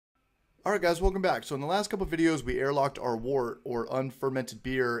Alright guys, welcome back. So in the last couple of videos we airlocked our wort or unfermented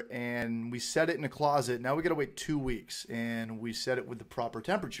beer and we set it in a closet. Now we gotta wait 2 weeks and we set it with the proper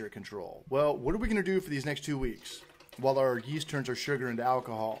temperature control. Well, what are we gonna do for these next 2 weeks while our yeast turns our sugar into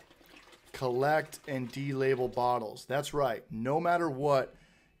alcohol? Collect and delabel bottles. That's right, no matter what,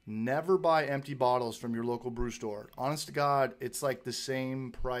 never buy empty bottles from your local brew store. Honest to God, it's like the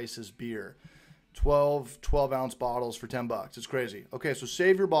same price as beer. 12 ounce bottles for 10 bucks. It's crazy. Okay, so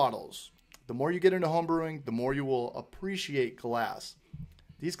save your bottles. The more you get into home brewing, the more you will appreciate glass.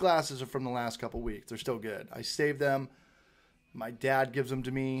 These glasses are from the last couple weeks. They're still good. I save them. My dad gives them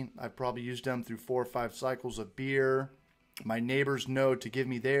to me. I've probably used them through 4 or 5 cycles of beer. My neighbors know to give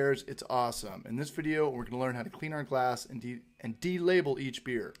me theirs. It's awesome. In this video, we're going to learn how to clean our glass and delabel each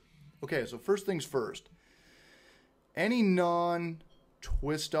beer. Okay, so first things first. Any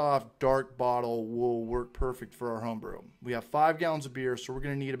twist off dark bottle will work perfect for our homebrew. We have 5 gallons of beer, so we're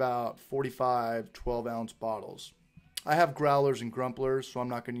going to need about 45 12-ounce bottles. I have growlers and grumplers, so I'm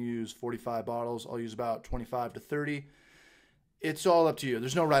not going to use 45 bottles. I'll use about 25 to 30. It's all up to you.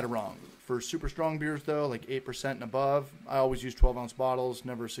 There's no right or wrong. For super strong beers, though, like 8% and above, I always use 12-ounce bottles,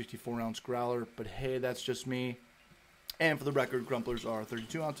 never a 64-ounce growler. But hey, that's just me. And for the record, grumplers are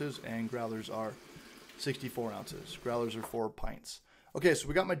 32 ounces and growlers are 64 ounces. Growlers are 4 pints. Okay, so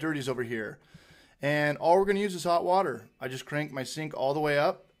we got my dirties over here, and all we're going to use is hot water. I just crank my sink all the way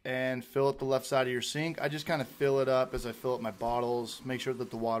up and fill up the left side of your sink. I just kind of fill it up as I fill up my bottles, make sure that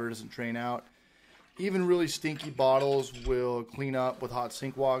the water doesn't drain out. Even really stinky bottles will clean up with hot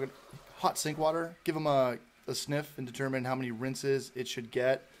sink water. Give them a sniff and determine how many rinses it should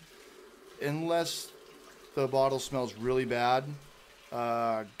get. Unless the bottle smells really bad,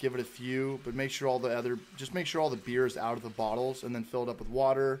 give it a few, but make sure all the beer is out of the bottles, and then fill it up with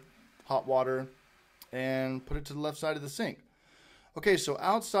water, hot water, and put it to the left side of the sink. Okay, so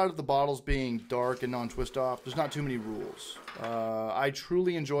outside of the bottles being dark and non-twist off, there's not too many rules. I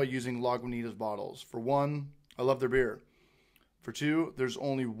truly enjoy using Lagunitas bottles. For one, I love their beer. For two, there's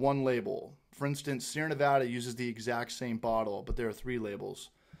only one label. For instance, Sierra Nevada uses the exact same bottle, but there are 3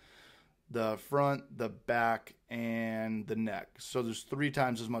 labels. The front, the back, and the neck. So there's 3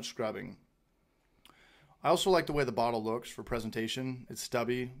 times as much scrubbing. I also like the way the bottle looks for presentation. It's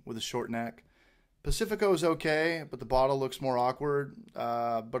stubby with a short neck. Pacifico is okay, but the bottle looks more awkward.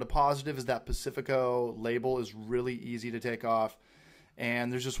 But a positive is that Pacifico label is really easy to take off,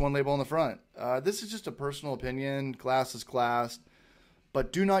 and there's just one label on the front. This is just a personal opinion. Glass is glass.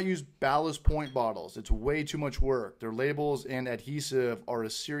 But do not use Ballast Point bottles. It's way too much work. Their labels and adhesive are a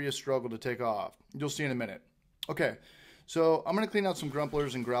serious struggle to take off. You'll see in a minute. Okay, so I'm going to clean out some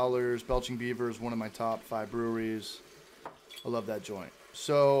grumplers and growlers. Belching Beaver is one of my top 5 breweries. I love that joint.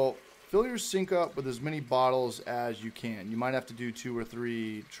 So fill your sink up with as many bottles as you can. You might have to do 2 or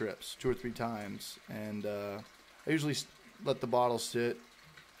 3 trips, 2 or 3 times. And I usually let the bottle sit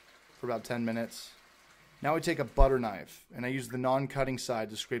for about 10 minutes. Now I take a butter knife, and I use the non-cutting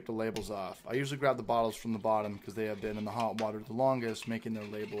side to scrape the labels off. I usually grab the bottles from the bottom because they have been in the hot water the longest, making their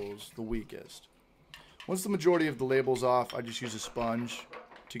labels the weakest. Once the majority of the labels off, I just use a sponge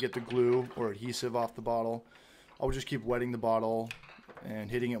to get the glue or adhesive off the bottle. I'll just keep wetting the bottle and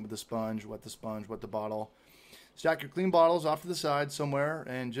hitting it with the sponge, wet the bottle. Stack your clean bottles off to the side somewhere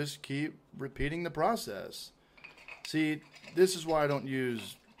and just keep repeating the process. See, this is why I don't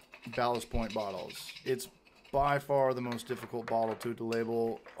use Ballast Point bottles. It's by far the most difficult bottle to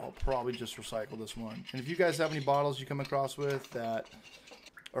label. I'll probably just recycle this one. And if you guys have any bottles you come across with that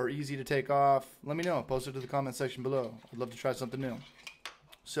are easy to take off, let me know. Post it to the comment section below. I'd love to try something new.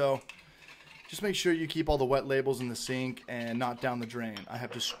 So just make sure you keep all the wet labels in the sink and not down the drain. I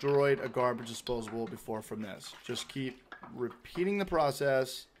have destroyed a garbage disposable before from this. Just keep repeating the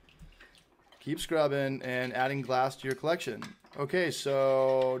process. Keep scrubbing and adding glass to your collection. Okay,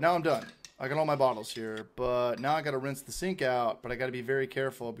 so now I'm done. I got all my bottles here, but now I got to rinse the sink out, but I got to be very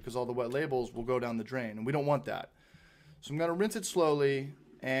careful because all the wet labels will go down the drain, and we don't want that. So I'm going to rinse it slowly,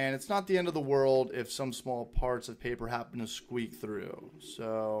 and it's not the end of the world if some small parts of paper happen to squeak through.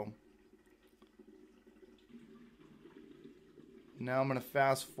 So now I'm going to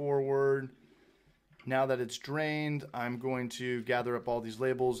fast forward. Now that it's drained, I'm going to gather up all these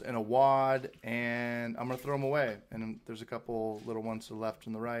labels in a wad, and I'm going to throw them away. And there's a couple little ones to the left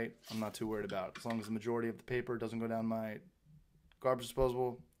and the right. I'm not too worried about it. As long as the majority of the paper doesn't go down my garbage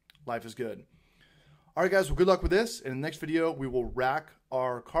disposal, life is good. All right, guys, well, good luck with this. In the next video, we will rack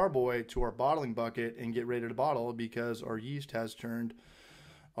our carboy to our bottling bucket and get ready to bottle because our yeast has turned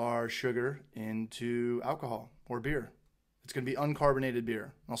our sugar into alcohol or beer. It's going to be uncarbonated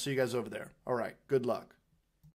beer. I'll see you guys over there. All right, good luck.